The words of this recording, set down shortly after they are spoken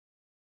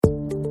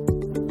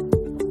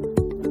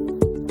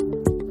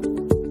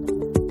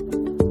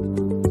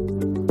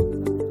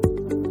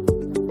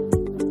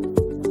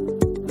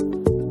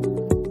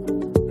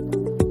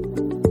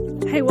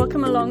Hey,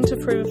 welcome along to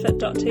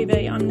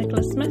ForeverFit.tv. I'm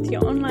Nicola Smith,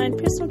 your online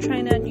personal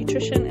trainer,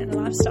 nutrition and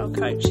lifestyle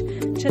coach.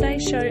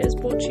 Today's show is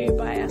brought to you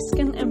by our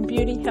Skin and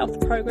Beauty Health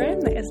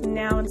program that is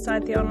now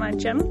inside the online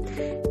gym.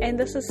 And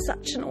this is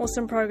such an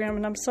awesome program,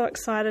 and I'm so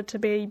excited to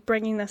be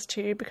bringing this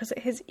to you because it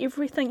has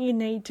everything you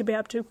need to be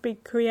able to be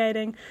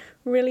creating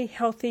really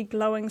healthy,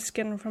 glowing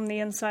skin from the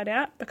inside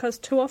out, because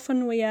too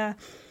often we are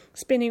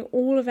spending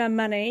all of our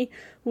money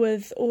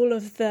with all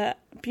of the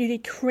beauty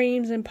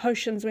creams and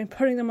potions. We're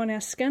putting them on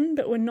our skin,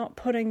 but we're not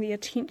putting the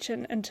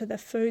attention into the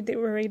food that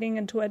we're eating,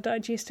 into our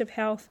digestive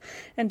health,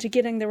 into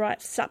getting the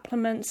right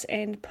supplements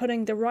and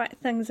putting the right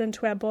things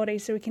into our body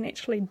so we can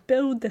actually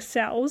build the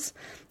cells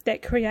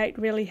that create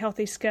really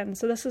healthy skin.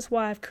 So this is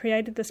why I've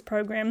created this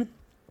program,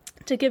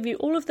 to give you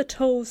all of the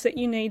tools that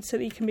you need so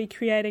that you can be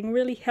creating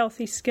really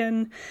healthy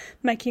skin,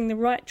 making the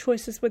right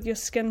choices with your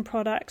skin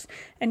products,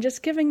 and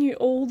just giving you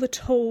all the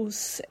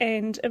tools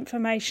and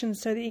information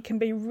so that you can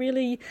be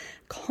really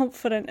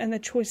confident in the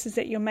choices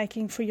that you're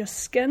making for your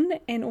skin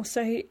and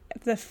also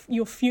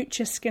your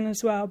future skin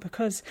as well,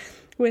 because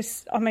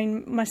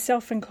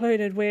myself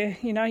included, we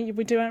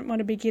don't want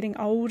to be getting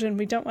old and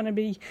we don't want to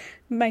be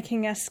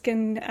making our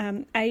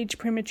skin age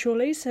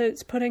prematurely. So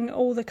it's putting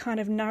all the kind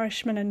of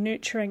nourishment and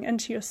nurturing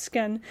into your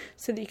skin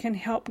so that you can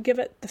help give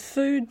it the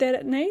food that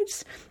it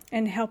needs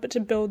and help it to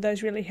build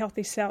those really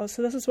healthy cells.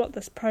 So this is what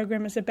this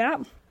program is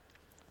about.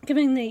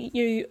 Giving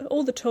you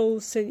all the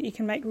tools so that you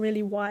can make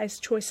really wise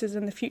choices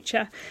in the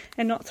future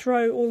and not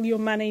throw all your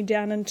money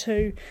down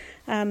into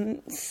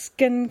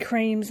skin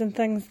creams and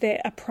things that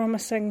are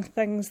promising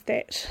things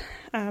that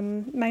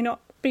may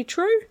not be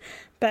true,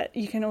 but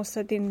you can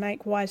also then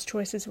make wise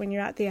choices when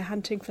you're out there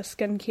hunting for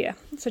skincare.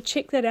 So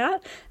check that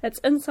out. It's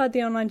inside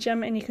the online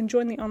gym, and you can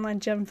join the online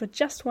gym for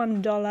just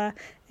 $1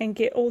 and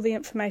get all the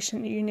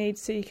information that you need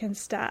so you can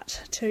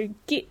start to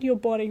get your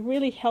body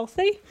really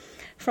healthy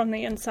from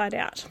the inside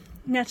out.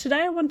 Now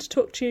today I want to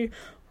talk to you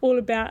all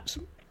about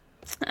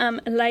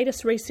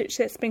latest research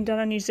that's been done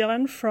in New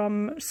Zealand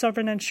from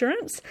Sovereign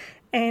Insurance,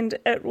 and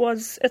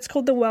it's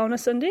called the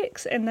Wellness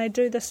Index, and they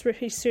do this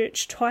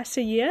research twice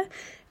a year,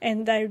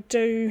 and they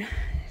do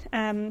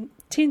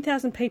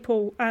 10,000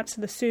 people answer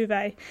the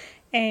survey,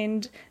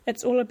 and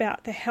it's all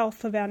about the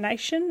health of our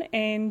nation.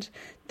 And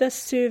this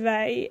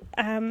survey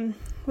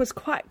was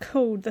quite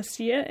cool this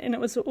year, and it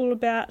was all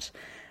about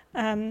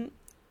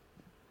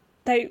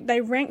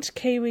They ranked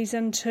Kiwis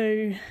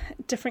into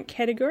different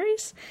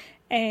categories,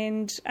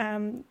 and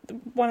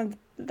one of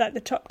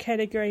the top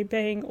category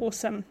being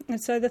awesome.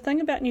 And so the thing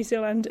about New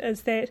Zealand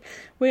is that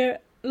we're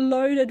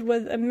loaded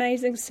with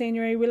amazing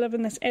scenery. We live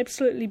in this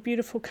absolutely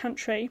beautiful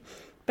country,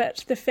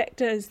 but the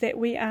fact is that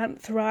we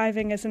aren't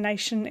thriving as a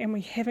nation and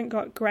we haven't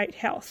got great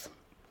health.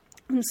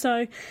 And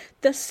so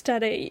this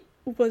study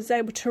was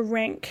able to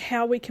rank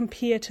how we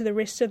compare to the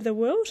rest of the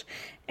world,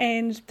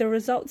 and the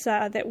results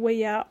are that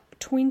we are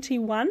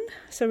 21,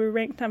 so we're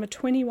ranked number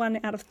 21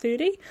 out of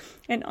 30,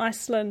 and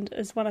Iceland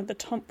is one of the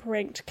top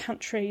ranked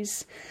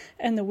countries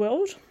in the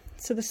world.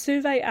 So the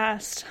survey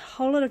asked a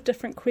whole lot of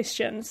different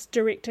questions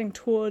directing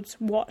towards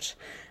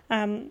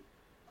directing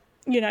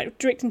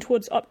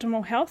towards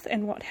optimal health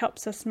and what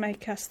helps us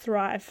make us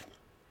thrive.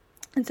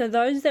 And so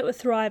those that were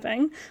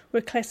thriving were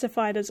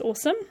classified as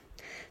awesome.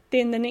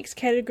 Then the next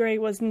category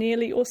was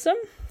nearly awesome.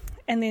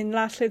 And then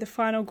lastly, the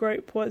final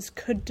group was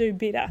could do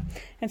better.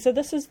 And so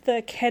this is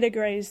the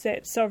categories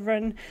that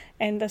Sovereign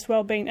and this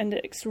Wellbeing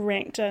Index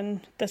ranked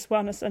in this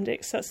Wellness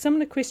Index. So it's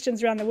similar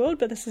questions around the world,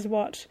 but this is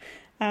what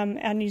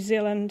our New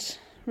Zealand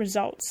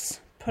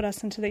results put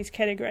us into these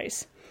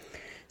categories.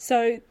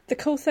 So the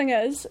cool thing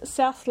is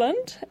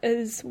Southland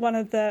is one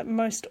of the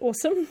most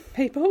awesome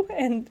people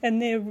in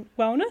their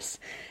wellness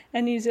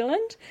in New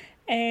Zealand.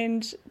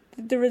 And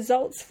the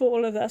results for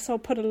all of this, I'll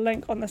put a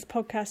link on this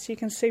podcast so you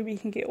can see where you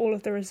can get all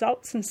of the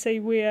results and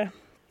see where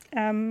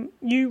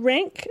you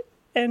rank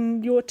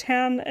in your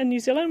town in New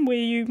Zealand, where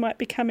you might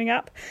be coming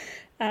up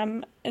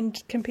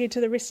and compared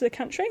to the rest of the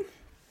country.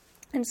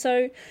 And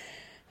so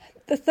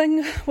the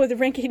thing with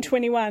ranking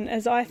 21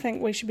 is I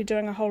think we should be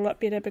doing a whole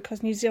lot better,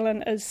 because New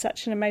Zealand is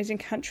such an amazing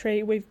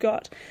country. We've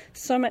got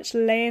so much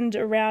land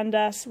around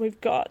us. We've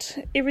got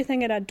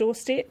everything at our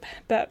doorstep,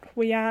 but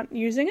we aren't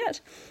using it.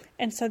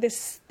 And so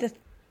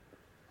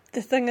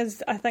the thing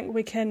is, I think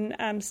we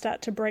can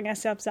start to bring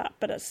ourselves up,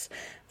 but it's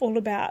all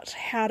about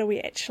how do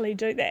we actually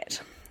do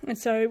that. And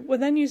so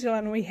within New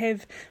Zealand, we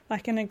have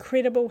like an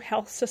incredible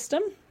health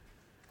system,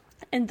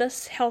 and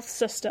this health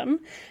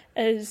system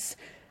is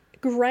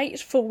great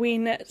for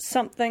when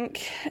something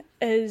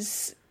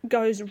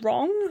goes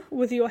wrong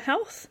with your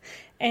health,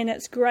 and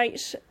it's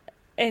great,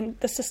 and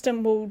the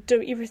system will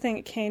do everything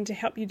it can to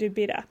help you do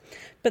better.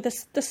 But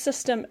this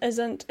system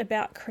isn't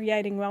about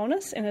creating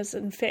wellness, and is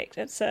in fact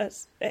it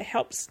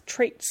helps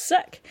treat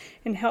sick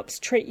and helps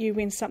treat you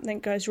when something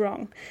goes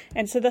wrong.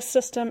 And so this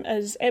system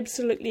is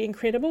absolutely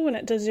incredible, and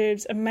it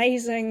deserves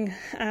amazing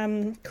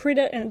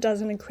credit, and it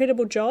does an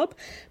incredible job.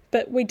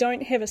 but we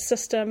don't have a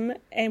system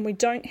and we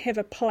don't have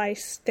a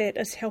place that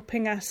is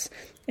helping us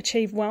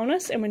achieve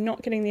wellness, and we're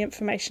not getting the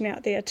information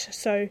out there.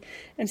 So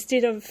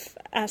instead of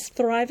us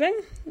thriving,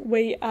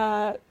 we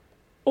are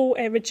all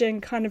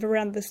averaging kind of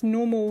around this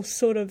normal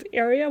sort of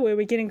area where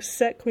we're getting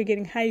sick, we're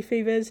getting hay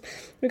fevers,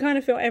 we kind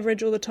of feel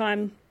average all the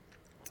time.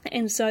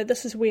 And so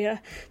this is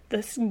where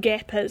this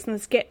gap is, and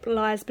this gap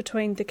lies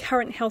between the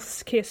current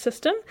healthcare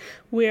system,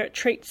 where it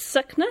treats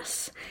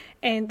sickness,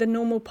 and the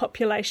normal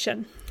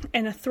population,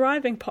 and a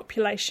thriving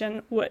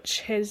population which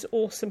has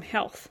awesome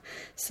health.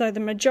 So the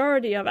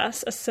majority of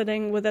us are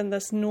sitting within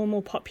this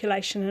normal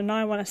population, and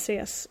I want to see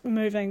us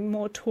moving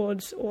more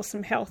towards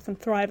awesome health and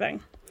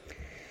thriving.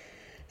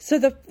 So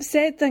the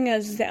sad thing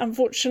is that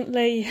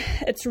unfortunately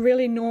it's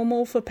really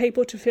normal for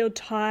people to feel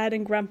tired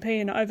and grumpy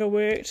and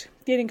overworked,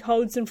 getting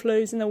colds and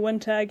flus in the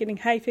winter, getting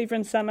hay fever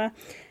in summer,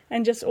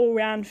 and just all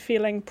round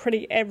feeling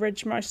pretty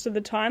average most of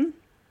the time.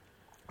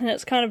 And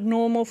it's kind of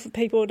normal for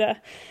people to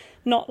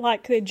not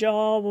like their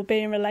job or be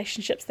in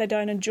relationships they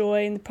don't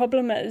enjoy. And the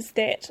problem is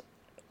that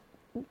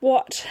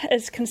what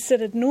is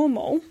considered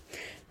normal,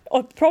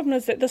 or the problem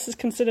is that this is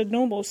considered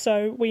normal,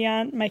 so we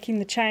aren't making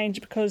the change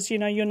because, you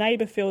know, your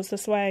neighbour feels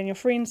this way and your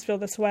friends feel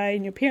this way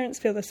and your parents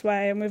feel this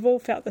way and we've all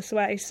felt this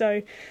way.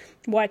 So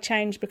why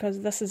change?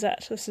 Because this is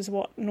it. This is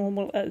what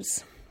normal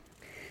is.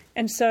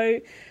 And so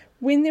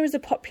when there is a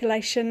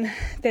population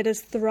that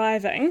is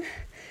thriving,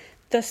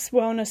 this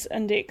wellness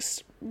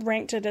index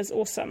ranked it as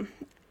awesome.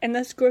 And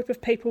this group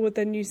of people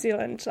within New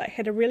Zealand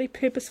had a really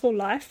purposeful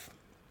life.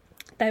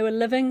 They were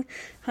living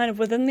kind of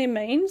within their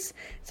means,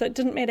 so it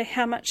didn't matter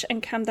how much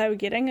income they were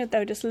getting, they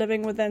were just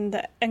living within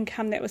the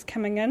income that was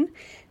coming in.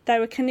 They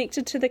were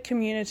connected to the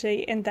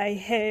community, and they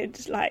had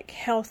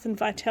health and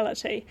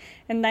vitality,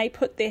 and they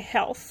put their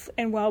health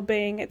and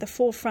well-being at the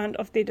forefront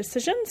of their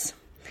decisions.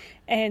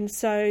 And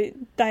so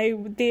they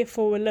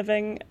therefore were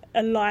living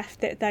a life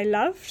that they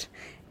loved,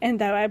 and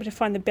they were able to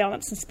find the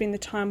balance and spend the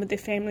time with their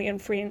family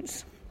and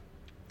friends.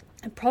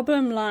 The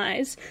problem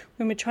lies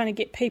when we're trying to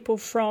get people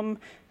from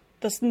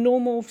this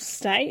normal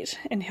state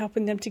and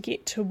helping them to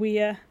get to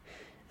where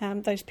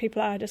those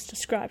people I just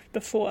described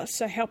before,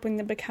 so helping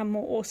them become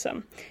more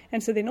awesome.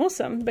 And so then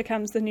awesome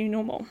becomes the new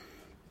normal.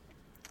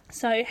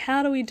 So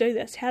how do we do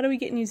this? How do we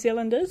get New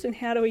Zealanders, and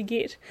how do we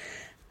get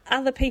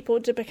other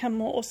people to become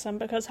more awesome?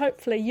 Because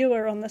hopefully you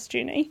are on this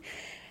journey,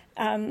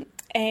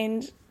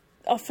 and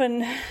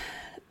often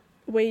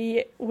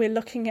we're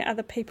looking at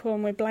other people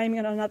and we're blaming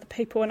it on other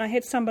people. And I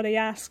had somebody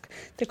ask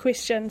the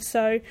question,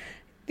 so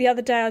the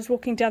other day I was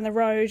walking down the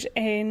road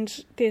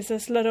and there's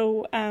this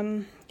little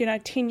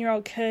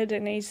 10-year-old kid,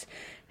 and he's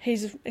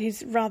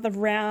rather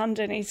round,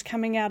 and he's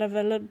coming out of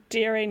a little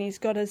dairy, and he's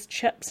got his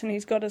chips and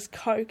he's got his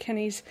Coke, and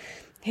he's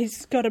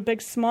got a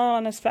big smile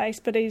on his face,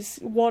 but he's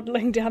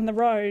waddling down the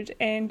road.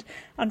 And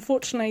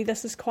unfortunately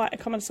this is quite a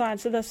common sign.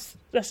 So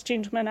this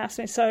gentleman asked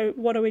me, so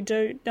what do we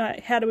do?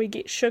 How do we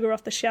get sugar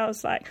off the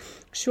shelves?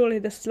 Surely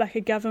this is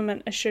a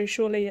government issue.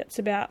 Surely it's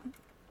about,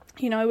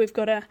 we've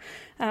got to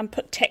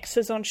put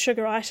taxes on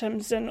sugar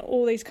items and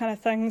all these kind of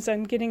things,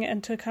 and getting it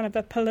into kind of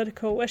a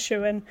political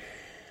issue. And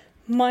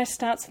my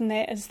stance on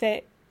that is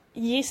that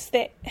yes,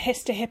 that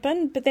has to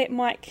happen, but that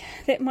might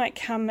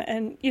come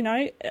in,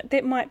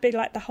 that might be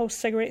like the whole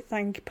cigarette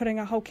thing, putting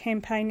a whole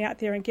campaign out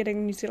there and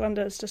getting New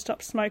Zealanders to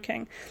stop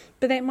smoking.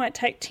 But that might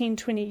take 10,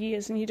 20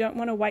 years, and you don't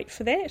want to wait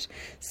for that.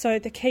 So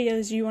the key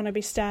is you want to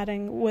be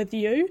starting with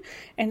you,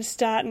 and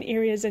start in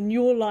areas in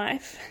your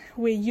life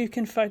where you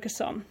can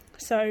focus on.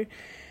 So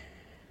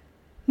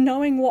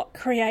knowing what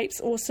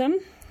creates awesome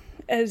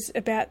is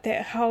about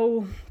that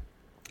whole,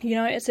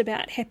 it's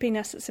about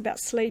happiness, it's about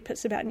sleep,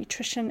 it's about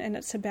nutrition, and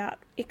it's about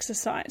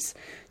exercise.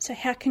 So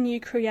how can you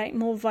create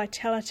more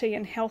vitality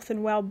and health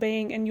and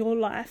well-being in your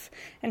life,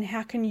 and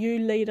how can you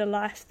lead a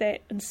life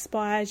that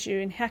inspires you,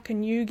 and how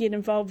can you get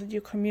involved with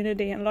your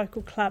community and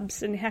local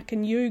clubs, and how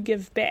can you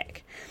give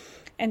back?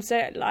 And so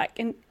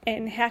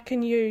and how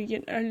can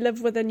you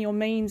live within your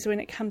means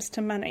when it comes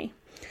to money?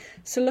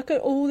 So look at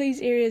all these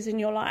areas in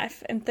your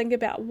life and think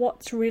about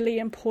what's really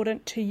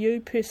important to you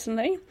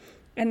personally,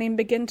 and then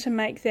begin to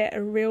make that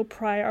a real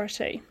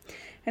priority.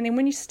 And then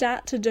when you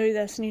start to do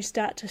this and you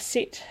start to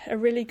set a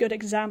really good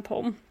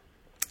example,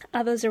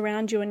 others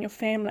around you and your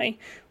family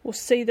will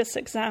see this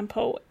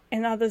example,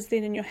 and others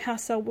then in your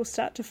household will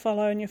start to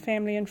follow, in your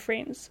family and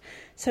friends.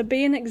 So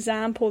be an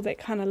example that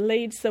kind of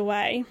leads the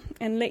way,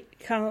 and let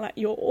kind of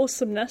your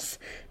awesomeness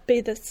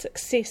be the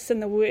success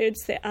and the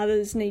words that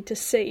others need to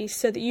see,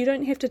 so that you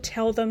don't have to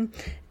tell them,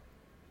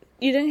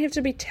 you don't have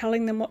to be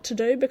telling them what to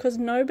do, because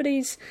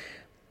nobody's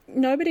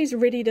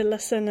ready to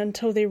listen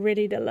until they're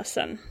ready to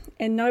listen,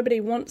 and nobody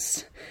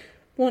wants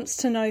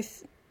to know.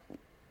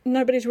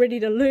 Nobody's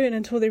ready to learn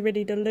until they're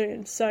ready to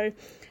learn. So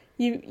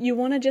you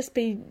want to just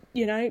be,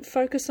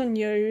 focus on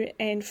you,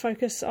 and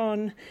focus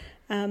on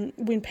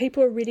when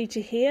people are ready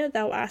to hear,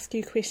 they'll ask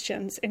you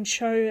questions, and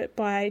show it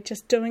by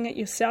just doing it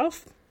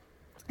yourself,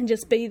 and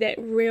just be that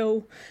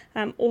real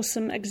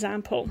awesome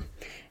example.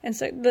 And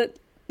so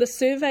the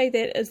survey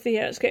that is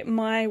there, it's got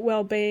my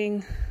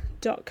wellbeing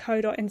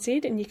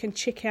chrismeth.co.nz, and you can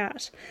check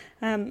out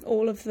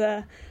all of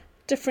the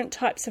different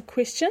types of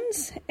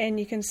questions, and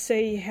you can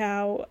see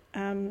how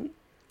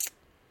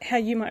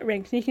you might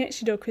rank. And you can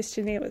actually do a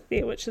questionnaire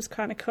there, which is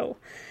kind of cool.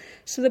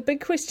 So the big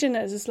question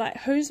is like,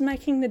 who's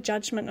making the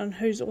judgment on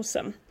who's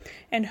awesome,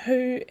 and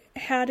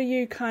how do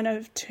you kind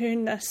of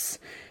turn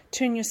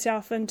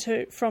yourself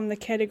into from the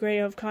category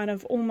of kind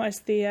of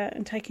almost there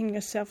and taking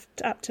yourself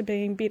up to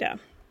being better.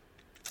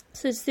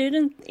 So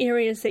certain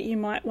areas that you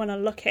might want to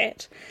look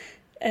at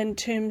in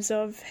terms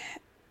of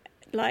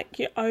like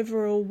your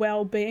overall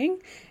well-being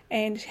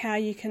and how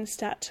you can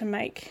start to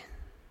make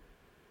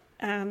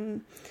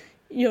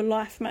your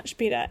life much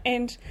better.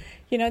 And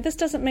this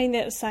doesn't mean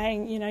that it's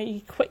saying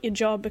you quit your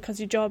job because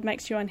your job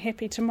makes you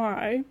unhappy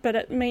tomorrow, but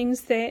it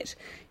means that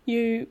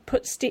you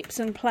put steps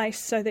in place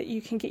so that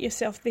you can get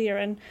yourself there,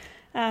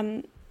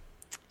 and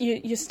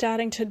you're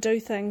starting to do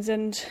things.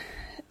 And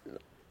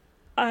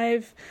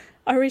I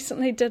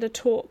recently did a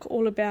talk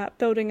all about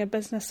building a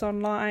business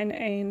online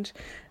and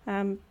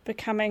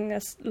becoming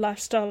a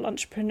lifestyle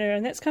entrepreneur,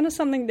 and that's kind of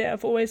something that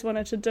I've always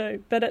wanted to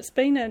do, but it's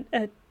been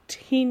a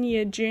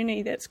 10-year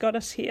journey that's got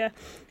us here.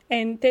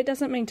 And that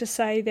doesn't mean to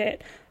say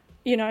that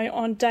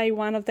on day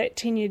one of that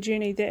 10-year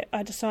journey that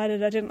I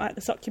decided I didn't like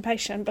this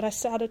occupation, but I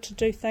started to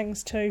do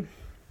things to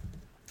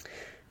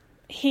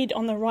head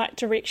on the right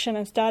direction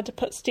and started to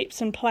put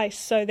steps in place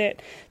so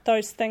that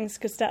those things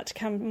could start to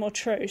come more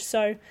true.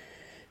 So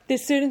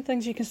there's certain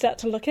things you can start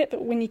to look at,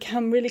 but when you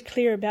come really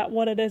clear about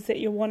what it is that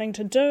you're wanting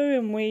to do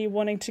and where you're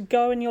wanting to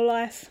go in your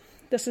life,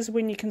 this is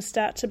when you can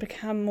start to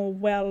become more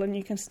well, and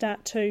you can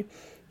start to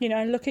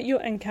look at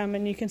your income,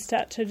 and you can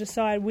start to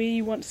decide where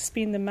you want to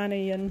spend the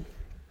money. And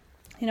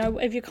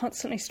if you're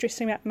constantly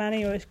stressing about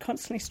money or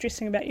constantly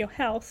stressing about your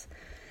health,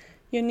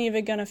 you're never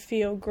going to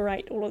feel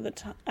great all of the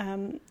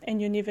time, and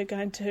you're never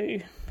going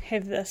to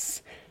have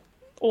this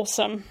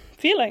awesome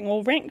feeling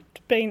or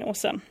ranked being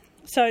awesome.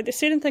 So there's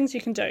certain things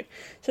you can do.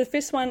 So the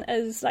first one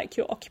is like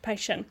your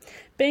occupation.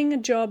 Being a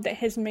job that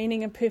has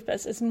meaning and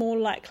purpose is more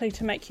likely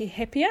to make you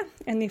happier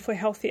and therefore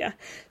healthier.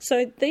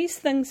 So these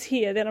things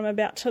here that I'm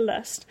about to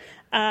list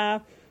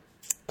are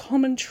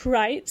common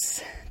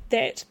traits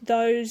that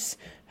those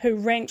who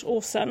ranked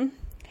awesome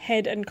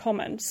had in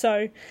common.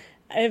 So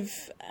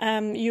if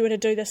you were to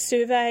do this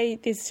survey,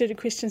 there's certain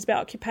questions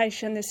about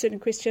occupation, there's certain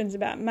questions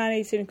about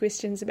money, certain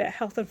questions about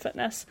health and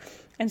fitness.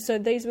 And so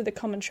these were the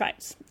common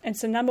traits. And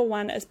so number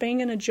one is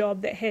being in a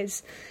job that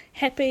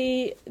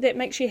that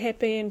makes you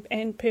happy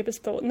and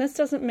purposeful. And this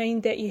doesn't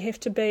mean that you have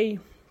to be,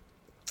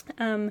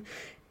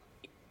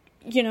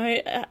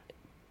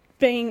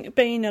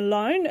 being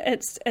alone.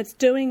 It's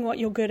doing what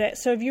you're good at.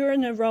 So if you're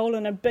in a role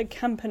in a big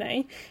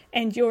company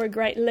and you're a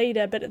great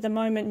leader, but at the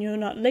moment you're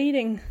not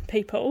leading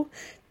people,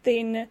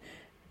 then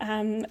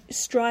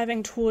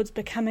striving towards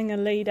becoming a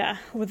leader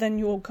within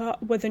your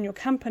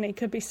company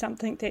could be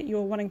something that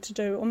you're wanting to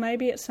do. Or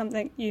maybe it's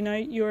something,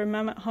 you're a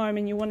mum at home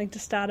and you're wanting to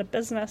start a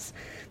business,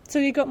 so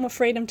you've got more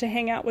freedom to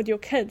hang out with your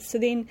kids.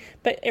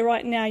 But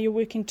right now you're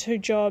working 2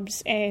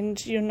 jobs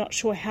and you're not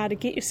sure how to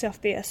get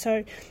yourself there.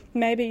 So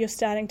maybe you're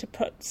starting to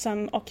put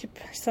some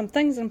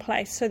things in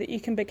place so that you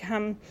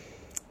can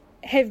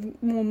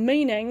have more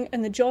meaning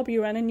in the job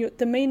you're in, and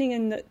the meaning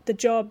in the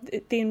job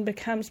it then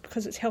becomes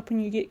because it's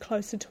helping you get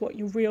closer to what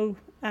your real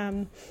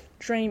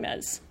dream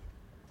is.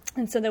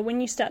 And so that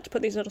when you start to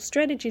put these little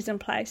strategies in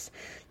place,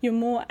 you're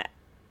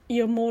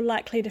more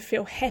likely to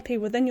feel happy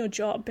within your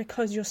job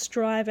because you're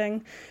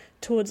striving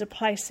towards a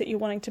place that you're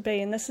wanting to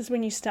be. And this is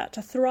when you start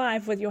to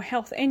thrive with your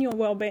health and your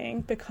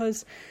well-being,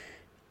 because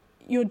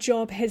your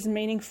job has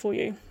meaning for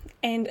you.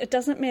 And it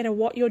doesn't matter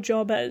what your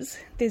job is,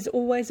 there's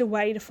always a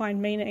way to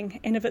find meaning.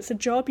 And if it's a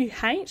job you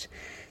hate,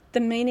 the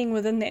meaning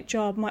within that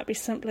job might be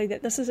simply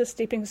that this is a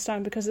stepping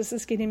stone because this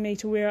is getting me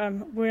to where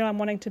I'm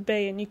wanting to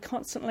be. And you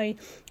constantly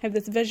have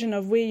this vision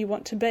of where you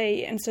want to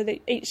be, and so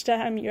that each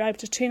time you're able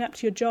to turn up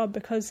to your job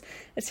because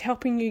it's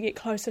helping you get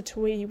closer to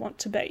where you want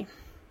to be.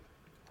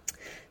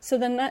 So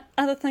the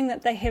other thing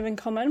that they have in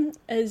common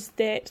is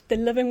that they're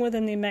living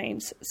within their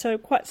means. So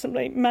quite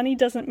simply, money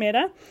doesn't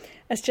matter.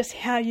 It's just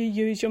how you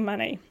use your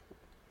money.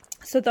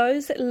 So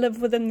those that live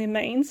within their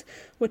means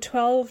were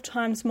 12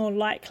 times more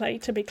likely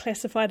to be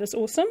classified as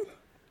awesome.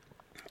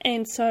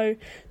 And so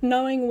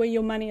knowing where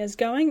your money is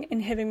going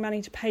and having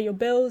money to pay your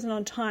bills and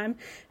on time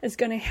is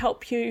going to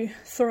help you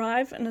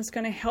thrive, and is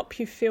going to help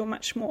you feel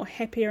much more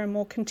happier and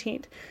more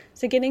content.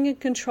 So getting in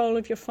control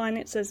of your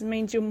finances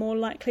means you're more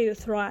likely to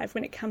thrive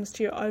when it comes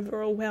to your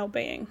overall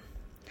well-being.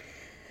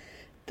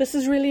 This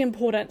is really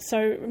important. So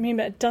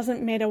remember, it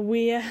doesn't matter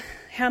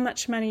how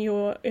much money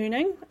you're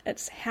earning,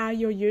 it's how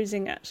you're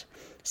using it.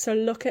 So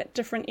look at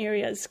different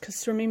areas,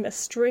 because remember,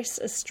 stress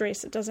is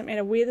stress. It doesn't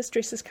matter where the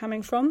stress is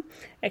coming from.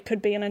 It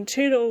could be an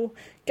internal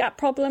gut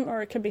problem,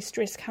 or it could be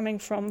stress coming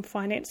from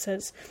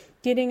finances.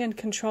 Getting in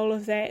control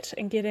of that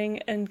and getting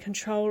in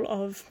control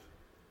of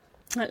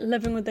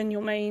living within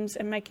your means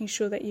and making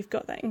sure that you've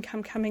got that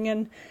income coming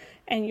in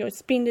and you're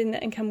spending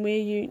the income where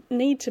you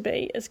need to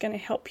be is going to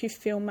help you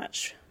feel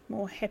much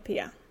more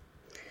happier.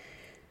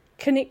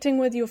 Connecting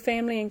with your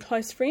family and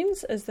close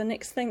friends is the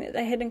next thing that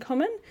they had in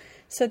common.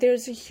 So there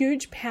is a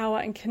huge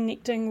power in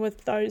connecting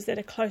with those that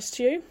are close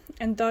to you,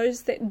 and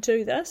those that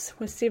do this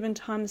were 7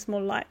 times more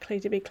likely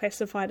to be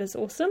classified as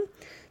awesome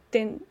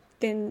and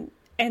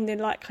they're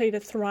likely to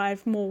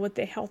thrive more with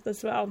their health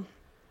as well.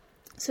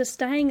 So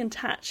staying in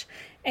touch.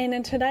 And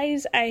in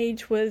today's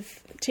age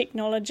with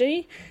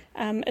technology,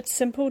 it's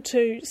simple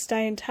to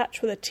stay in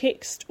touch with a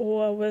text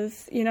or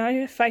with, a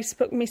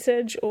Facebook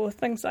message or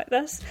things like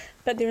this.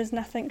 But there is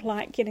nothing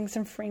like getting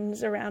some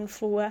friends around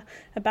for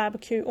a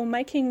barbecue or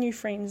making new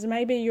friends.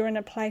 Maybe you're in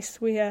a place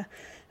where,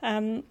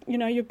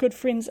 your good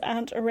friends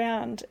aren't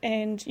around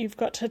and you've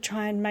got to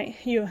try and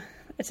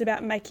it's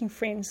about making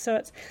friends. So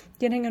it's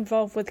getting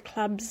involved with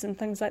clubs and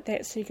things like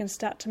that so you can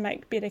start to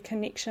make better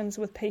connections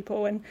with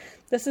people. And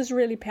this is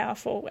really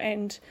powerful,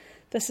 and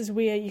this is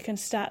where you can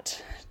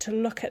start to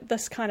look at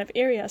this kind of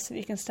area so that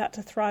you can start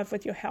to thrive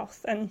with your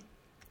health. And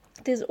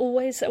there's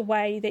always a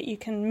way that you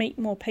can meet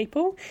more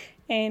people.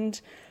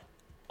 And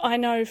I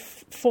know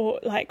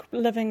for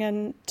living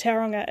in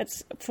Tauranga,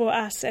 it's for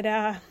us at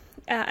our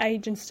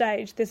age and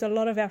stage, there's a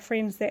lot of our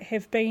friends that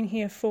have been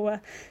here for,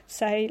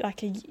 say, a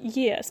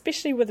year,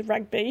 especially with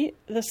rugby.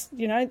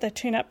 They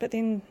turn up, but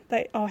then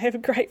I'll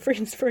have great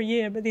friends for a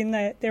year, but then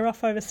they're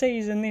off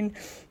overseas, and then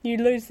you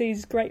lose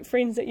these great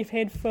friends that you've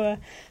had for,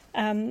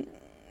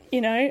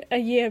 a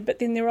year, but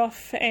then they're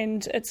off,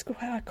 and it's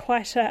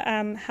quite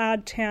a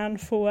hard town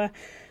for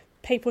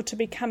people to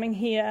be coming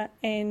here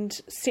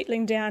and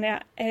settling down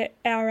at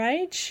our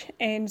age.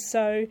 And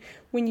so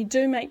when you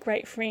do make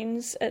great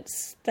friends,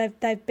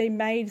 they've been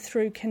made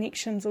through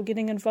connections or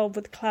getting involved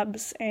with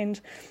clubs,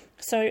 and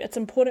so it's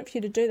important for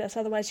you to do this,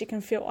 otherwise you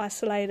can feel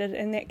isolated,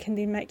 and that can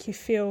then make you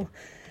feel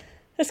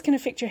this can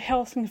affect your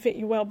health and affect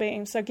your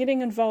well-being. So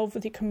getting involved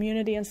with your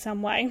community in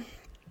some way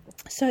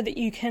so that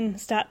you can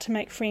start to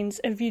make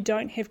friends if you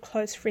don't have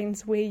close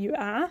friends where you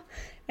are.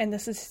 And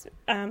this is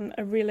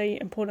a really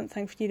important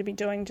thing for you to be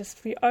doing just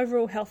for your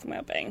overall health and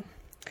well-being.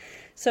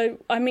 So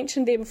I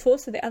mentioned there before,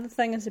 so the other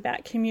thing is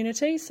about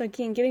community. So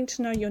again, getting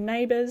to know your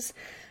neighbours,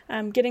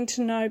 getting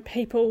to know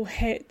people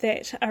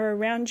that are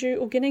around you,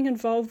 or getting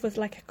involved with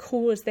a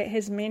cause that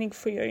has meaning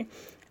for you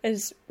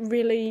is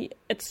really,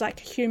 it's a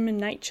human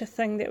nature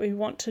thing that we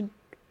want to,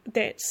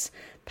 that's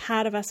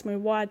part of us and we're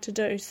wired to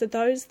do. So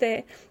those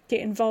that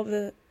get involved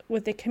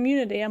with their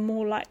community are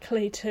more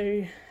likely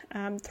to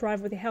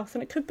thrive with their health.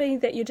 And it could be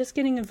that you're just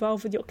getting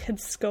involved with your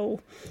kids'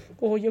 school,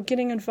 or you're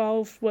getting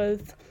involved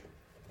with,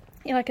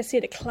 like I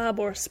said, a club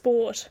or a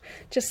sport,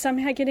 just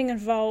somehow getting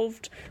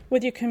involved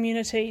with your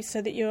community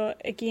so that you're,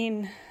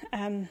 again,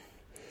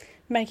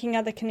 making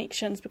other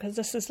connections, because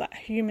this is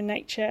human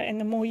nature, and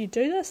the more you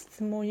do this,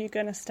 the more you're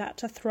going to start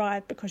to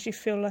thrive because you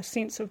feel a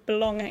sense of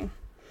belonging.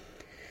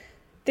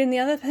 Then the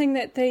other thing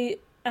that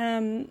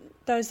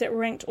those that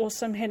ranked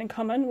awesome had in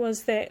common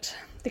was that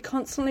they're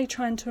constantly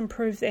trying to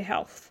improve their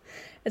health.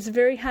 It's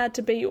very hard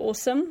to be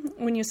awesome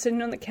when you're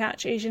sitting on the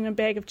couch eating a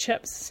bag of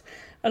chips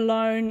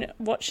alone,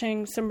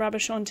 watching some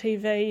rubbish on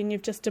TV, and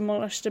you've just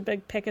demolished a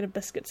big packet of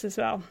biscuits as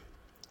well.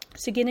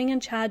 So getting in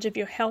charge of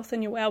your health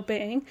and your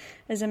well-being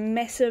is a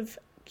massive,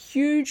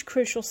 huge,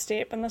 crucial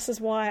step, and this is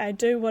why I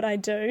do what I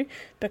do,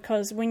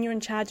 because when you're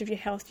in charge of your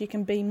health, you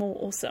can be more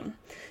awesome.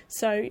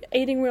 So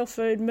eating real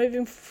food,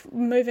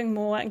 moving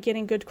more, and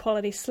getting good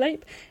quality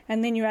sleep,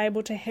 and then you're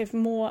able to have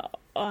more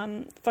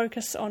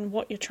focus on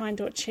what you're trying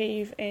to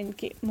achieve and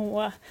get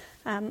more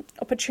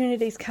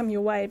opportunities come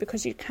your way,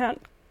 because you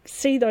can't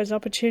see those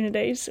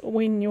opportunities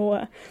when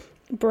your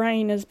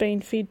brain is being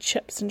fed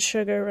chips and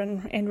sugar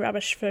and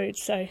rubbish food.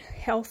 So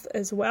health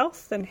is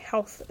wealth, and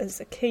health is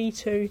a key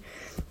to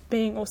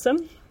being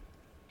awesome.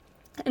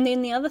 And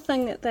then the other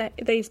thing that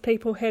these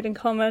people had in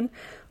common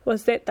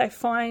was that they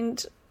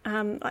find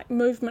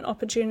movement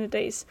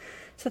opportunities.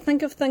 So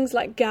think of things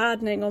like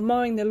gardening or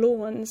mowing the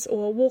lawns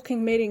or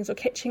walking meetings or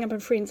catching up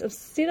with friends.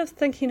 Instead of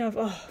thinking of,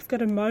 I've got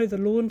to mow the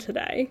lawn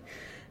today,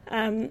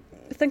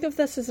 think of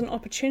this as an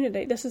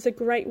opportunity. This is a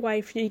great way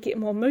for you to get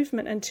more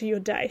movement into your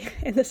day.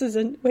 And this is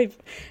it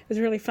was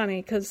really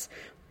funny because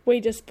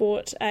we just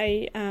bought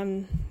a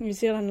New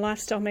Zealand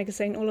lifestyle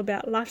magazine all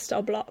about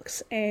lifestyle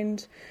blocks,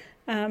 and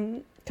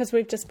because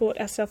we've just bought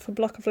ourselves a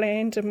block of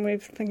land, and we're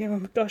thinking, oh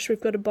my gosh, we've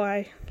got to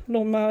buy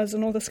lawnmowers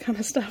and all this kind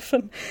of stuff,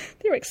 and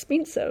they're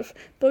expensive,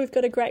 but we've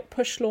got a great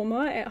push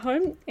lawnmower at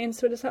home, and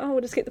so we're just like,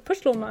 we'll just get the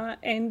push lawnmower,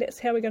 and that's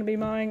how we're going to be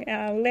mowing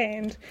our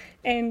land.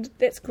 And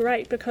that's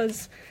great,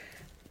 because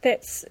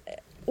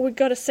we've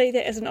got to see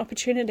that as an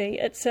opportunity.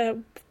 It's a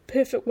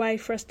perfect way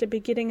for us to be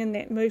getting in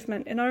that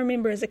movement. And I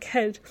remember as a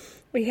kid,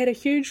 we had a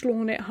huge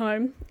lawn at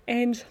home,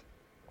 and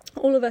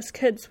all of us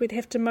kids, we'd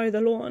have to mow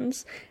the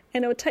lawns,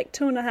 and it would take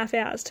 2.5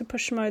 hours to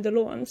push mow the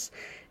lawns.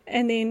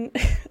 And then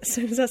as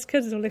soon as us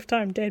kids were left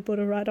home, Dad bought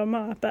a ride-on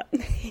mower. But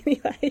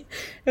anyway, it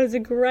was a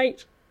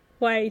great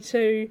way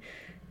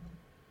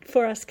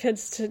for us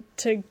kids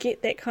to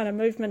get that kind of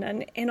movement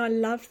in. And I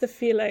love the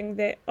feeling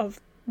of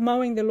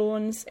mowing the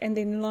lawns and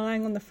then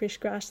lying on the fresh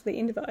grass at the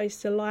end of it. I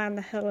used to lie on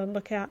the hill and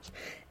look out,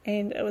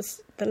 and it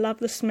was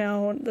the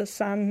smell, the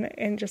sun,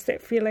 and just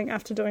that feeling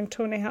after doing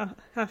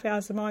 2.5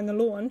 hours of mowing the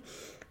lawn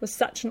was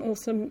such an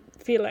awesome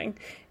feeling.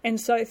 And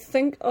so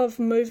think of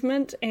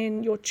movement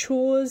and your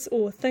chores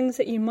or things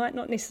that you might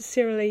not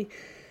necessarily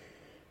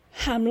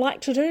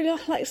like to do,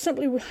 like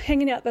simply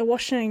hanging out the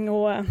washing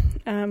or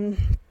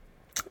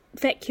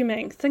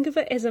vacuuming. Think of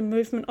it as a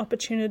movement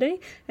opportunity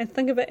and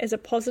think of it as a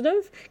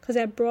positive, because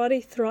our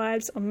body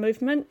thrives on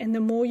movement, and the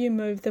more you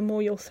move, the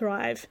more you'll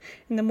thrive,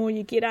 and the more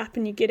you get up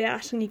and you get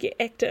out and you get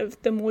active,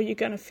 the more you're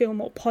going to feel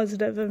more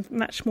positive and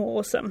much more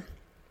awesome.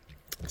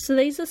 So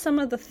these are some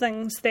of the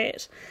things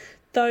that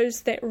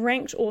those that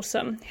ranked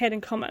awesome had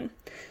in common.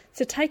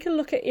 So take a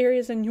look at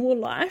areas in your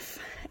life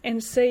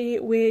and see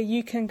where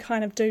you can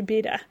kind of do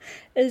better.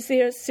 Is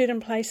there certain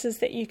places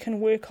that you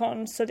can work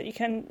on so that you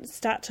can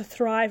start to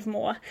thrive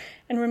more?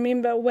 And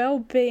remember,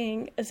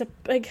 well-being is a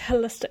big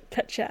holistic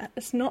picture.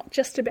 It's not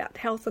just about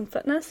health and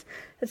fitness.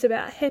 It's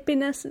about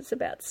happiness. It's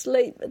about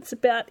sleep. It's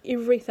about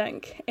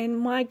everything. And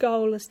my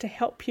goal is to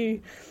help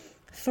you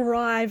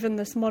thrive in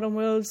this modern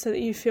world so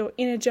that you feel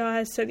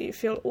energized, so that you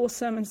feel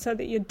awesome, and so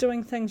that you're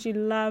doing things you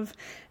love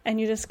and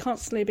you're just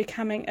constantly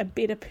becoming a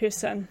better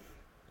person.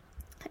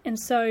 And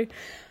so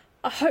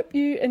I hope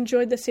you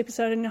enjoyed this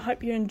episode, and I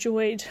hope you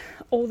enjoyed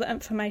all the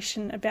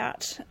information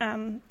about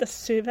the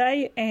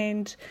survey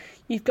and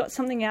you've got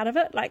something out of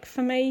it. Like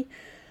for me,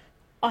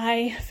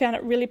 I found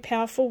it really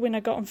powerful when I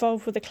got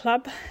involved with the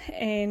club,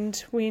 and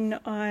when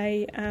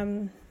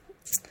I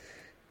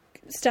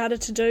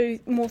started to do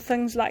more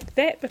things like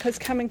that, because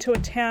coming to a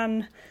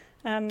town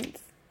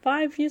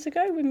 5 years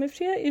ago we moved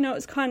here,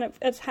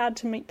 it's hard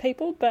to meet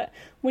people, but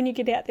when you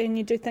get out there and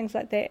you do things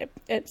like that,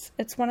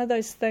 it's one of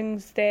those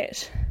things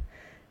that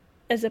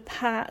is a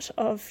part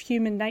of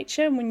human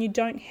nature. And when you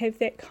don't have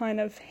that kind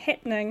of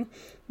happening,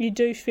 you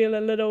do feel a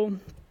little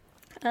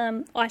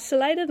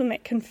isolated, and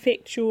that can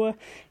affect your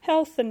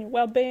health and your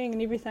well-being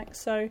and everything.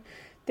 So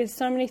there's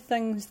so many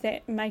things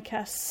that make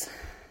us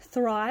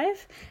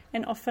thrive,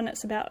 and often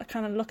it's about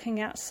kind of looking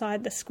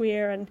outside the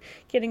square and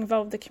getting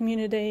involved with the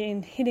community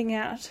and heading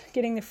out,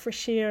 getting the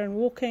fresh air and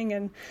walking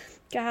and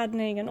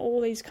gardening and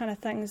all these kind of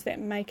things that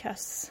make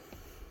us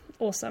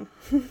awesome.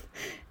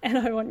 And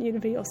I want you to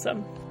be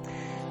awesome.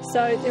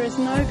 So there is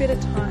no better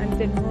time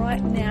than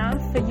right now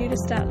for you to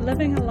start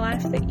living a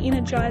life that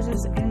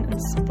energizes and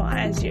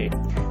inspires you.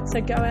 So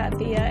go out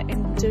there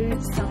and do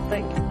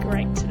something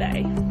great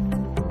today.